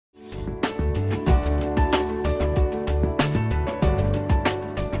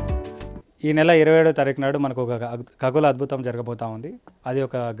ఈ నెల 27వ తారీఖు నాడు మనకు ఒక ఖగోళ అద్భుతం జరగబోతా ఉంది. అది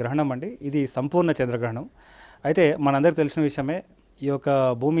ఒక గ్రహణం అండి. ఇది సంపూర్ణ చంద్రగ్రహణం. అయితే మనందరికీ తెలిసిన విషయమే, ఈ యొక్క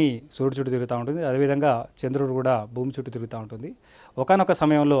భూమి సూర్యుడి చుట్టూ తిరుగుతూ ఉంటుంది. అదేవిధంగా చంద్రుడు కూడా భూమి చుట్టూ తిరుగుతూ ఉంటుంది. ఒకానొక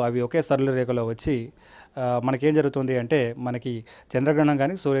సమయంలో అవి ఒకే సరళ రేఖలో వచ్చి మనకేం జరుగుతుంది అంటే మనకి చంద్రగ్రహణం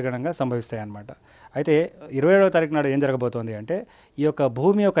కానీ సూర్యగ్రహణంగా సంభవిస్తాయి అన్నమాట. అయితే 27వ తారీఖు నాడు ఏం జరగబోతోంది అంటే ఈ యొక్క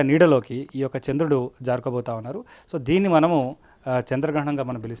భూమి యొక్క నీడలోకి ఈ యొక్క చంద్రుడు జారుకోబోతూ ఉన్నారు. సో దీన్ని మనము చంద్రగ్రహణంగా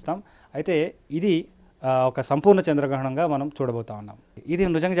మనం పిలుస్తాం. అయితే ఇది ఒక సంపూర్ణ చంద్రగ్రహణంగా మనం చూడబోతా ఉన్నాం. ఇది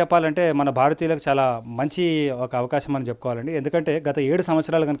నిజంగా చెప్పాలంటే మన భారతీయులకు చాలా మంచి ఒక అవకాశం అని చెప్పుకోవాలండి. ఎందుకంటే గత 7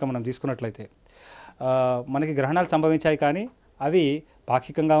 సంవత్సరాలు కనుక మనం తీసుకున్నట్లయితే మనకి గ్రహణాలు సంభవించాయి, కానీ అవి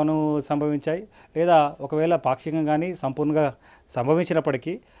పాక్షికంగాను సంభవించాయి, లేదా ఒకవేళ పాక్షికంగా కానీ సంపూర్ణంగా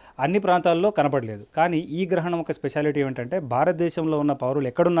సంభవించినప్పటికీ అన్ని ప్రాంతాల్లో కనపడలేదు. కానీ ఈ గ్రహణం ఒక స్పెషాలిటీ ఏమిటంటే భారతదేశంలో ఉన్న పౌరులు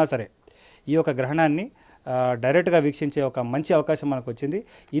ఎక్కడున్నా సరే ఈ యొక్క గ్రహణాన్ని డైరెక్ట్గా వీక్షించే ఒక మంచి అవకాశం మనకు వచ్చింది.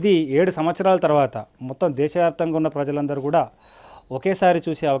 ఇది 7 సంవత్సరాల తర్వాత మొత్తం దేశవ్యాప్తంగా ఉన్న ప్రజలందరూ కూడా ఒకేసారి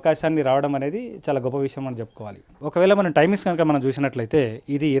చూసే అవకాశాన్ని రావడం అనేది చాలా గొప్ప విషయం అని చెప్పుకోవాలి. ఒకవేళ మనం టైమింగ్స్ కనుక మనం చూసినట్లయితే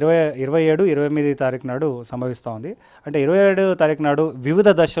ఇది 27, 28 తారీఖు నాడు సంభవిస్తూ ఉంది. అంటే 27వ తారీఖు నాడు వివిధ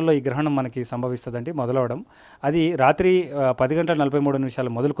దశల్లో ఈ గ్రహణం మనకి సంభవిస్తుందండి. మొదలవడం అది రాత్రి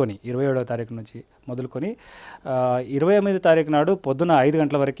 10:43 మొదలుకొని 27వ తారీఖు నుంచి మొదలుకొని 28 తారీఖు నాడు పొద్దున 5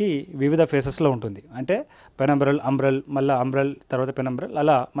 గంటల వరకు వివిధ ఫేసెస్లో ఉంటుంది. అంటే పెనంబ్రల్, అంబ్రల్, మళ్ళీ అంబ్రల్, తర్వాత పెనంబ్రల్,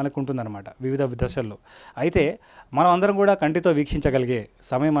 అలా మనకు ఉంటుందన్నమాట వివిధ దశల్లో. అయితే మనం అందరం కూడా కంటితో వీక్షించగలిగే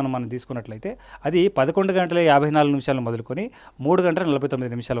సమయం మనం తీసుకున్నట్లయితే అది 11:54 మొదలుకొని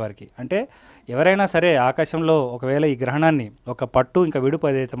 3:49 వరకు. అంటే ఎవరైనా సరే ఆకాశంలో ఒకవేళ ఈ గ్రహణాన్ని ఒక పట్టు ఇంకా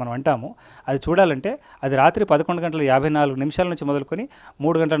విడుపు ఏదైతే మనం అంటామో అది చూడాలంటే అది రాత్రి 11:54 నుంచి మొదలుకొని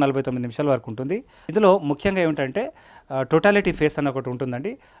 3:49 వరకు ఉంటుంది. ఇందులో ముఖ్యంగా ఏమిటంటే టోటాలిటీ ఫేస్ అన్న ఒకటి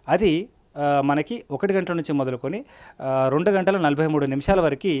ఉంటుందండి. అది మనకి 1 గంట నుంచి మొదలుకొని 2:43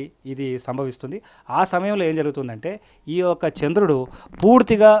 వరకు ఇది సంభవిస్తుంది. ఆ సమయంలో ఏం జరుగుతుందంటే ఈ యొక్క చంద్రుడు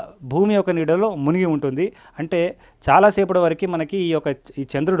పూర్తిగా భూమి యొక్క నీడలో మునిగి ఉంటుంది. అంటే చాలాసేపటి వరకు మనకి ఈ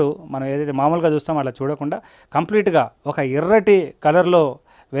చంద్రుడు మనం ఏదైతే మామూలుగా చూస్తామో అలా చూడకుండా కంప్లీట్గా ఒక ఎర్రటి కలర్లో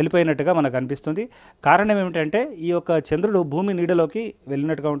వెళ్ళిపోయినట్టుగా మనకు అనిపిస్తుంది. కారణం ఏమిటంటే ఈ యొక్క చంద్రుడు భూమి నీడలోకి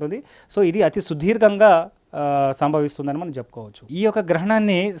వెళ్ళినట్టుగా ఉంటుంది. సో ఇది అతి సుదీర్ఘంగా సంభవిస్తుందని మనం చెప్పుకోవచ్చు. ఈ యొక్క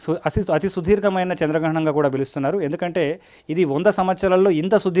గ్రహణాన్ని అతి సుదీర్ఘమైన చంద్రగ్రహణంగా కూడా పిలుస్తున్నారు. ఎందుకంటే ఇది 100 సంవత్సరాల్లో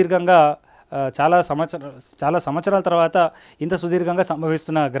ఇంత సుదీర్ఘంగా చాలా సంవత్సరాల తర్వాత ఇంత సుదీర్ఘంగా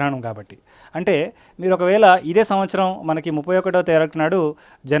సంభవిస్తున్న గ్రహణం కాబట్టి. అంటే మీరు ఒకవేళ ఇదే సంవత్సరం మనకి 31వ తారీఖు నాడు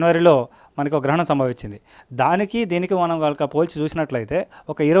జనవరిలో మనకి ఒక గ్రహణం సంభవించింది. దీనికి మనం కనుక పోల్చి చూసినట్లయితే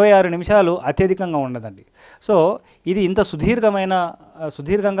ఒక 26 నిమిషాలు అత్యధికంగా ఉండదండి. సో ఇది ఇంత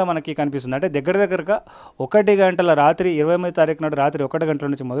సుదీర్ఘంగా మనకి కనిపిస్తుంది. అంటే దగ్గరగా 1 గంటల రాత్రి 28వ తారీఖు నాడు రాత్రి 1 గంటల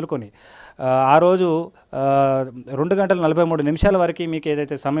నుంచి మొదలుకొని ఆ రోజు 2:43 వరకు మీకు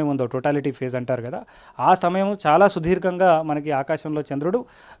ఏదైతే సమయం ఉందో టోటాలిటీ ఫేజ్ అంటారు కదా, ఆ సమయం చాలా సుదీర్ఘంగా మనకి ఆకాశంలో చంద్రుడు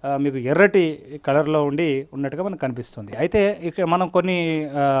మీకు ఎర్రటి కలర్లో ఉన్నట్టుగా మనకు కనిపిస్తుంది. అయితే ఇక్కడ మనం కొన్ని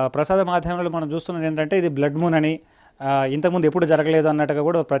ప్రసాద మాధ్యమాలు మనం చూస్తున్నది ఏంటంటే ఇది బ్లడ్ మూన్ అని, ఇంతకుముందు ఎప్పుడు జరగలేదు అన్నట్టుగా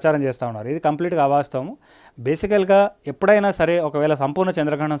కూడా ప్రచారం చేస్తూ ఉన్నారు. ఇది కంప్లీట్గా అవాస్తవం. బేసికల్గా ఎప్పుడైనా సరే ఒకవేళ సంపూర్ణ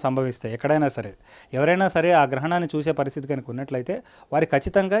చంద్రగ్రహణం సంభవిస్తే ఎక్కడైనా సరే ఎవరైనా సరే ఆ గ్రహణాన్ని చూసే పరిస్థితి కనుక ఉన్నట్లయితే వారి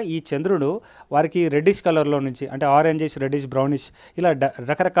ఖచ్చితంగా ఈ చంద్రుడు వారికి రెడ్డిష్ కలర్లో నుంచి, అంటే ఆరెంజిష్, రెడ్డిష్, బ్రౌనిష్, ఇలా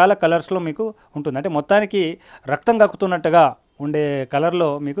రకరకాల కలర్స్లో మీకు ఉంటుంది. అంటే మొత్తానికి రక్తం కక్కుతున్నట్టుగా ఉండే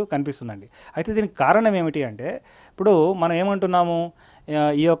కలర్లో మీకు కనిపిస్తుందండి. అయితే దీనికి కారణం ఏమిటి అంటే ఇప్పుడు మనం ఏమంటున్నాము,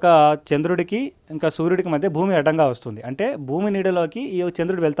 ఈ యొక్క చంద్రుడికి ఇంకా సూర్యుడికి మధ్య భూమి అడ్డంగా వస్తుంది. అంటే భూమి నీడలోకి ఈ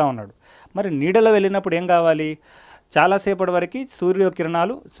చంద్రుడు వెళ్తూ ఉన్నాడు. మరి నీడలో వెళ్ళినప్పుడు ఏం కావాలి, చాలాసేపటి వరకు సూర్యుడి యొక్క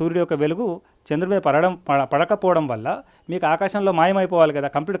కిరణాలు, సూర్యుడి యొక్క వెలుగు చంద్రుడి మీద పడకపోవడం వల్ల మీకు ఆకాశంలో మాయమైపోవాలి కదా,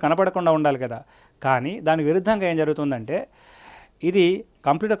 కంప్లీట్ కనపడకుండా ఉండాలి కదా. కానీ దాని విరుద్ధంగా ఏం జరుగుతుందంటే ఇది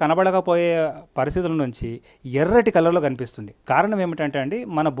కంప్లీట్గా కనబడకపోయే పరిస్థితుల నుంచి ఎర్రటి కలర్లో కనిపిస్తుంది. కారణం ఏమిటంటే అండి,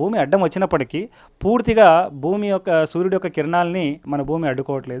 మన భూమి అడ్డం వచ్చినప్పటికీ పూర్తిగా సూర్యుడి యొక్క కిరణాలని మన భూమి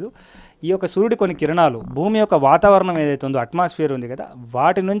అడ్డుకోవట్లేదు. ఈ యొక్క సూర్యుడి కొన్ని కిరణాలు భూమి యొక్క వాతావరణం ఏదైతే ఉందో అట్మాస్ఫియర్ ఉంది కదా,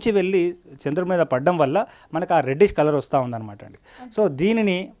 వాటి నుంచి వెళ్ళి చంద్రుడి మీద పడడం వల్ల మనకు ఆ రెడ్డిష్ కలర్ వస్తూ ఉందన్నమాట అండి. సో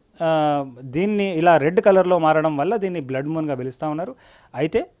దీన్ని ఇలా రెడ్ కలర్లో మారడం వల్ల దీన్ని బ్లడ్ మూన్గా పిలుస్తూ ఉన్నారు.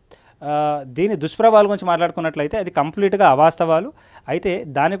 అయితే దీని దుష్ప్రభావాల గురించి మాట్లాడుకున్నట్లయితే అది కంప్లీట్గా అవాస్తవాలు. అయితే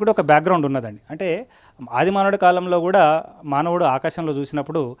దానికి కూడా ఒక బ్యాక్గ్రౌండ్ ఉన్నదండి. అంటే ఆది మానవుడి కాలంలో కూడా మానవుడు ఆకాశంలో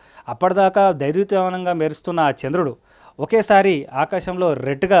చూసినప్పుడు అప్పటిదాకా దైదీప్యమానంగా మెరుస్తున్న ఆ చంద్రుడు ఒకేసారి ఆకాశంలో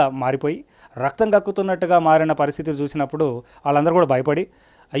రెడ్గా మారిపోయి రక్తం కక్కుతున్నట్టుగా మారిన పరిస్థితులు చూసినప్పుడు వాళ్ళందరూ కూడా భయపడి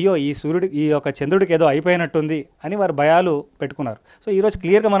అయ్యో ఈ యొక్క చంద్రుడికి ఏదో అయిపోయినట్టుంది అని వారు భయాలు పెట్టుకున్నారు. సో ఈరోజు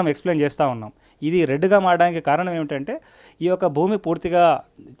క్లియర్గా మనం ఎక్స్ప్లెయిన్ చేస్తూ ఉన్నాం. ఇది రెడ్గా మారడానికి కారణం ఏమిటంటే ఈ యొక్క భూమి పూర్తిగా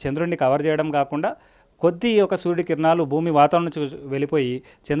చంద్రుడిని కవర్ చేయడం కాకుండా కొద్ది ఒక సూర్యుడి కిరణాలు భూమి వాతావరణం నుంచి వెళ్ళిపోయి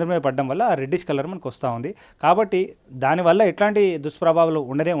చంద్రుని మీద పడడం వల్ల ఆ రెడ్డిష్ కలర్ మనకు వస్తూ ఉంది. కాబట్టి దానివల్ల ఎట్లాంటి దుష్ప్రభావాలు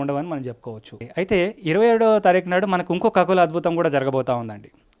ఉండవని మనం చెప్పుకోవచ్చు. అయితే 27వ తారీఖు నాడు మనకు ఇంకో ఖగోళ అద్భుతం కూడా జరగబోతూ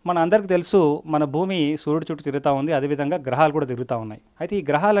ఉందండి. మన అందరికీ తెలుసు, మన భూమి సూర్యుడి చుట్టూ తిరుగుతూ ఉంది, అదేవిధంగా గ్రహాలు కూడా తిరుగుతూ ఉన్నాయి. అయితే ఈ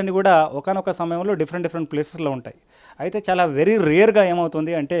గ్రహాలన్నీ కూడా ఒకానొక సమయంలో డిఫరెంట్ ప్లేసెస్లో ఉంటాయి. అయితే చాలా వెరీ రేర్గా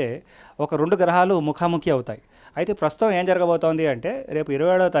ఏమవుతుంది అంటే ఒక 2 గ్రహాలు ముఖాముఖి అవుతాయి. అయితే ప్రస్తుతం ఏం జరగబోతోంది అంటే రేపు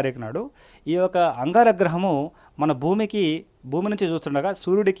 27వ తారీఖు నాడు ఈ యొక్క అంగారక గ్రహము మన భూమి నుంచి చూస్తుండగా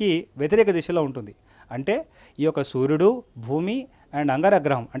సూర్యుడికి వ్యతిరేక దిశలో ఉంటుంది. అంటే ఈ యొక్క సూర్యుడు, భూమి అండ్ అంగారక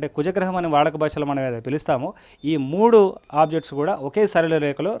గ్రహం అంటే కుజగ్రహం అని వాడక భాషలో మనం ఏదైతే పిలుస్తామో ఈ 3 ఆబ్జెక్ట్స్ కూడా ఒకే సరళ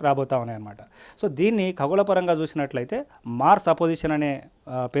రేఖలో రాబోతా ఉన్నాయన్నమాట. సో దీన్ని ఖగోళపరంగా చూసినట్లయితే మార్స్ అపోజిషన్ అనే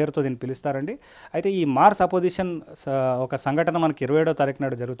పేరుతో దీన్ని పిలుస్తారండి. అయితే ఈ మార్స్ అపోజిషన్ ఒక సంఘటన మనకి 27వ తారీఖు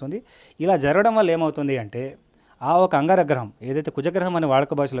నాడు జరుగుతుంది. ఇలా జరగడం వల్ల ఏమవుతుంది అంటే ఆ ఒక అంగారక గ్రహం ఏదైతే కుజగ్రహం అని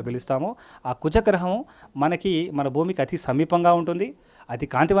వాడక భాషలో పిలుస్తామో ఆ కుజగ్రహం మన భూమికి అతి సమీపంగా ఉంటుంది, అతి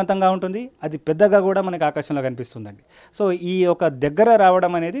కాంతివంతంగా ఉంటుంది, అది పెద్దగా కూడా మనకి ఆకాశంలో కనిపిస్తుందండి. సో ఈ యొక్క దగ్గర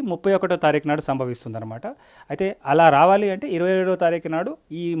రావడం అనేది 31వ తారీఖు నాడు సంభవిస్తుంది అనమాట. అయితే అలా రావాలి అంటే 27వ తారీఖు నాడు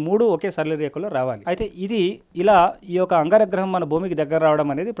ఈ 3 ఒకే సరళ రేఖలో రావాలి. అయితే ఈ యొక్క అంగారక గ్రహం మన భూమికి దగ్గర రావడం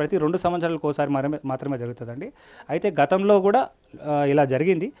అనేది ప్రతి 2 సంవత్సరాలకు ఒకసారి మాత్రమే జరుగుతుందండి. అయితే గతంలో కూడా ఇలా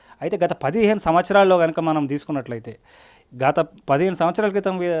జరిగింది. అయితే గత 15 సంవత్సరాల్లో కనుక మనం తీసుకున్నట్లయితే గత 15 సంవత్సరాల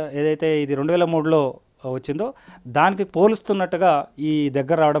క్రితం ఏదైతే ఇది 2003లో వచ్చిందో దానికి పోలుస్తున్నట్టుగా ఈ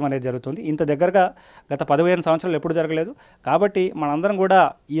దగ్గర రావడం అనేది జరుగుతుంది. ఇంత దగ్గరగా గత 15 సంవత్సరాలు ఎప్పుడు జరగలేదు. కాబట్టి మనందరం కూడా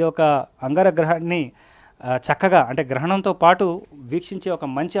ఈ యొక్క అంగారక గ్రహాన్ని చక్కగా అంటే గ్రహణంతో పాటు వీక్షించే ఒక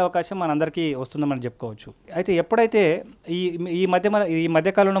మంచి అవకాశం మనందరికీ వస్తుందని మనం చెప్పుకోవచ్చు. అయితే ఎప్పుడైతే ఈ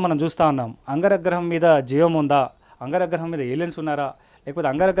మధ్యకాలంలో మనం చూస్తూ ఉన్నాం అంగారక గ్రహం మీద జీవం ఉందా, అంగారక గ్రహం మీద ఏలియన్స్ ఉన్నారా, లేకపోతే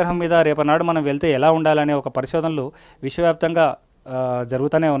అంగారక గ్రహం మీద రేపనాడు మనం వెళ్తే ఎలా ఉండాలనే ఒక పరిశోధనలు విశ్వవ్యాప్తంగా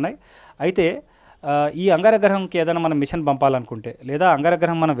జరుగుతూనే ఉన్నాయి. అయితే ఈ అంగారక గ్రహంకి ఏదైనా మనం మిషన్ పంపాలనుకుంటే లేదా అంగారక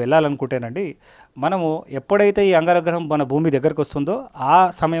గ్రహం మనం వెళ్ళాలనుకుంటేనండి మనము ఎప్పుడైతే ఈ అంగారక గ్రహం మన భూమి దగ్గరకు వస్తుందో ఆ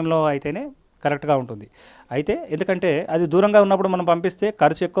సమయంలో అయితేనే కరెక్ట్గా ఉంటుంది. అయితే ఎందుకంటే అది దూరంగా ఉన్నప్పుడు మనం పంపిస్తే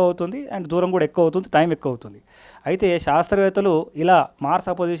ఖర్చు ఎక్కువ అవుతుంది అండ్ దూరం కూడా ఎక్కువ అవుతుంది, టైం ఎక్కువ అవుతుంది. అయితే శాస్త్రవేత్తలు ఇలా మార్స్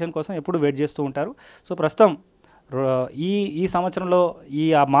అపోజిషన్ కోసం ఎప్పుడు వెయిట్ చేస్తూ ఉంటారు. సో ప్రస్తుతం ఈ సంవత్సరంలో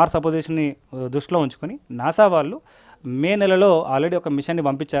ఆ మార్స్ అపోజిషన్ని దృష్టిలో ఉంచుకొని నాసా వాళ్ళు మే నెలలో ఆల్రెడీ ఒక మిషన్ని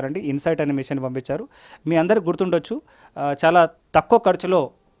పంపించారండి. ఇన్సైట్ అనే మిషన్ని పంపించారు. మీ అందరికి గుర్తుండొచ్చు, చాలా తక్కువ ఖర్చులో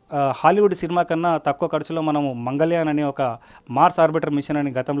హాలీవుడ్ సినిమా కన్నా తక్కువ ఖర్చులో మనము మంగళయాన్ అనే ఒక మార్స్ ఆర్బిటర్ మిషన్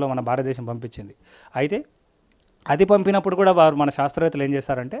అని గతంలో మన భారతదేశం పంపించింది. అయితే అది పంపినప్పుడు కూడా మన శాస్త్రవేత్తలు ఏం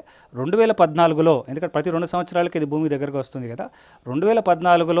చేశారంటే 2014లో, ఎందుకంటే ప్రతి 2 సంవత్సరాలకి ఇది భూమికి దగ్గరగా వస్తుంది కదా,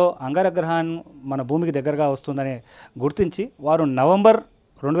 2014లో అంగారక గ్రహం మన భూమికి దగ్గరగా వస్తుందని గుర్తించి వారు నవంబర్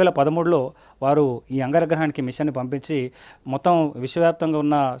 2013లో వారు ఈ అంగారక గ్రహానికి మిషన్ని పంపించి మొత్తం విశ్వవ్యాప్తంగా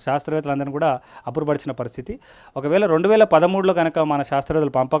ఉన్న శాస్త్రవేత్తలందరినీ కూడా అప్పుడుపరిచిన పరిస్థితి. ఒకవేళ 2013లో కనుక మన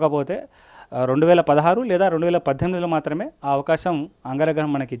శాస్త్రవేత్తలు పంపకపోతే 2016 లేదా 2018లో మాత్రమే ఆ అవకాశం అంగారక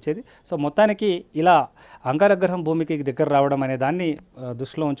గ్రహం మనకి ఇచ్చేది. సో మొత్తానికి ఇలా అంగారక గ్రహం భూమికి దగ్గర రావడం అనే దాన్ని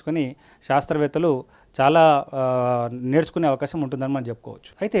దృష్టిలో ఉంచుకొని శాస్త్రవేత్తలు చాలా నేర్చుకునే అవకాశం ఉంటుందని మనం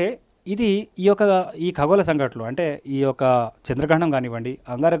చెప్పుకోవచ్చు. అయితే ఈ ఖగోళ సంఘటనలు అంటే ఈ యొక్క చంద్రగ్రహణం కానివ్వండి,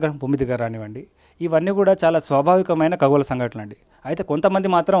 అంగారక గ్రహం భూమి దగ్గర రానివ్వండి, ఇవన్నీ కూడా చాలా స్వాభావికమైన ఖగోళ సంఘటనలు అండి. అయితే కొంతమంది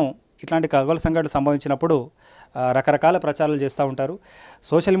మాత్రం ఇట్లాంటి ఖగోళ సంఘటనలు సంభవించినప్పుడు రకరకాల ప్రచారాలు చేస్తూ ఉంటారు.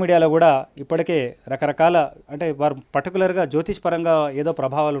 సోషల్ మీడియాలో కూడా ఇప్పటికే రకరకాల అంటే వారు పర్టికులర్గా జ్యోతిష్ పరంగా ఏదో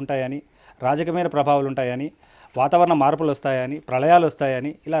ప్రభావాలు ఉంటాయని, రాజకీయమైన ప్రభావాలు ఉంటాయని, వాతావరణ మార్పులు వస్తాయని, ప్రళయాలు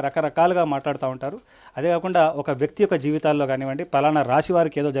వస్తాయని ఇలా రకరకాలుగా మాట్లాడుతూ ఉంటారు. అదే కాకుండా ఒక వ్యక్తి యొక్క జీవితాల్లో కానివ్వండి పలానా రాశి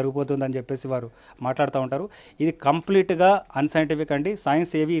వారికి ఏదో జరిగిపోతుందని చెప్పేసి వారు మాట్లాడుతూ ఉంటారు. ఇది కంప్లీట్గా అన్సైంటిఫిక్ అండి.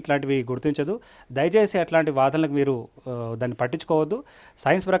 సైన్స్ ఏవి ఇట్లాంటివి గుర్తించదు. దయచేసి అట్లాంటి వాదనలకు మీరు దాన్ని పట్టించుకోవద్దు.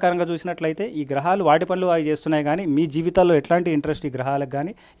 సైన్స్ ప్రకారంగా చూసినట్లయితే ఈ గ్రహాలు వాటి పనులు అవి చేస్తున్నాయి, కానీ మీ జీవితాల్లో ఎట్లాంటి ఇంట్రెస్ట్ ఈ గ్రహాలకు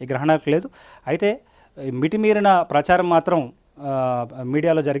కానీ ఈ గ్రహణాలకు లేదు. అయితే మితిమీరిన ప్రచారం మాత్రం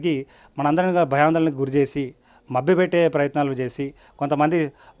మీడియాలో జరిగి మనందరినీ భయాందోళనకు గురి చేసి మభ్యపెట్టే ప్రయత్నాలు చేసి కొంతమంది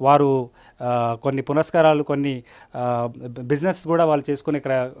వారు కొన్ని పునస్కారాలు కొన్ని బిజినెస్ కూడా వాళ్ళు చేసుకునే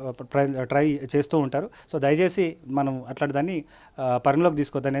ట్రై చేస్తూ ఉంటారు. సో దయచేసి మనం అట్లాంటి దాన్ని పరిగణలోకి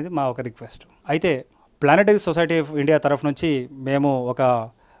తీసుకోవద్దనేది మా ఒక రిక్వెస్ట్. అయితే ప్లానెటరీ సొసైటీ ఆఫ్ ఇండియా తరఫు నుంచి మేము ఒక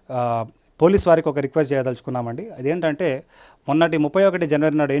పోలీస్ వారికి ఒక రిక్వెస్ట్ చేయదలుచుకున్నామండి. అదేంటంటే మొన్నటి 31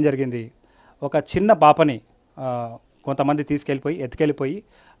 జనవరి నాడు ఏం జరిగింది, ఒక చిన్న పాపని కొంతమంది ఎత్తుకెళ్ళిపోయి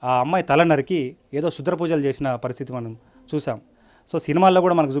ఆ అమ్మాయి తల నరికి ఏదో శుద్ర పూజలు చేసిన పరిస్థితి మనం చూసాం. సో సినిమాల్లో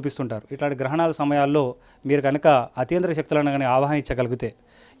కూడా మనకు చూపిస్తుంటారు. ఇట్లాంటి గ్రహణాల సమయాల్లో మీరు కనుక అతీంద్ర శక్తులను కానీ ఆవాహించగలిగితే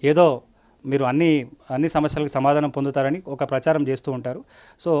ఏదో మీరు అన్ని సమస్యలకు సమాధానం పొందుతారని ఒక ప్రచారం చేస్తూ ఉంటారు.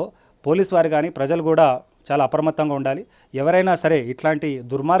 సో పోలీస్ వారు కానీ ప్రజలు కూడా చాలా అప్రమత్తంగా ఉండాలి. ఎవరైనా సరే ఇట్లాంటి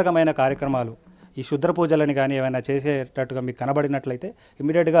దుర్మార్గమైన కార్యక్రమాలు ఈ క్షుద్ర పూజలని కానీ ఏమైనా చేసేటట్టుగా మీకు కనబడినట్లయితే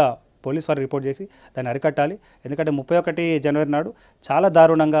ఇమీడియట్గా పోలీస్ వారు రిపోర్ట్ చేసి దాన్ని అరికట్టాలి. ఎందుకంటే 31 జనవరి నాడు చాలా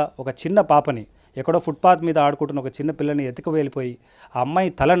దారుణంగా ఒక చిన్న పాపని ఎక్కడో ఫుట్పాత్ మీద ఆడుకుంటున్న ఒక చిన్న పిల్లని ఎత్తుకు వెళ్ళిపోయి ఆ అమ్మాయి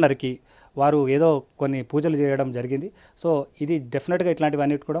తల నరికి వారు ఏదో కొన్ని పూజలు చేయడం జరిగింది. సో ఇది డెఫినెట్గా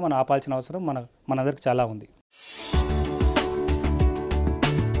ఇట్లాంటివన్నిటి కూడా మనం ఆపాల్సిన అవసరం మనందరికీ చాలా ఉంది.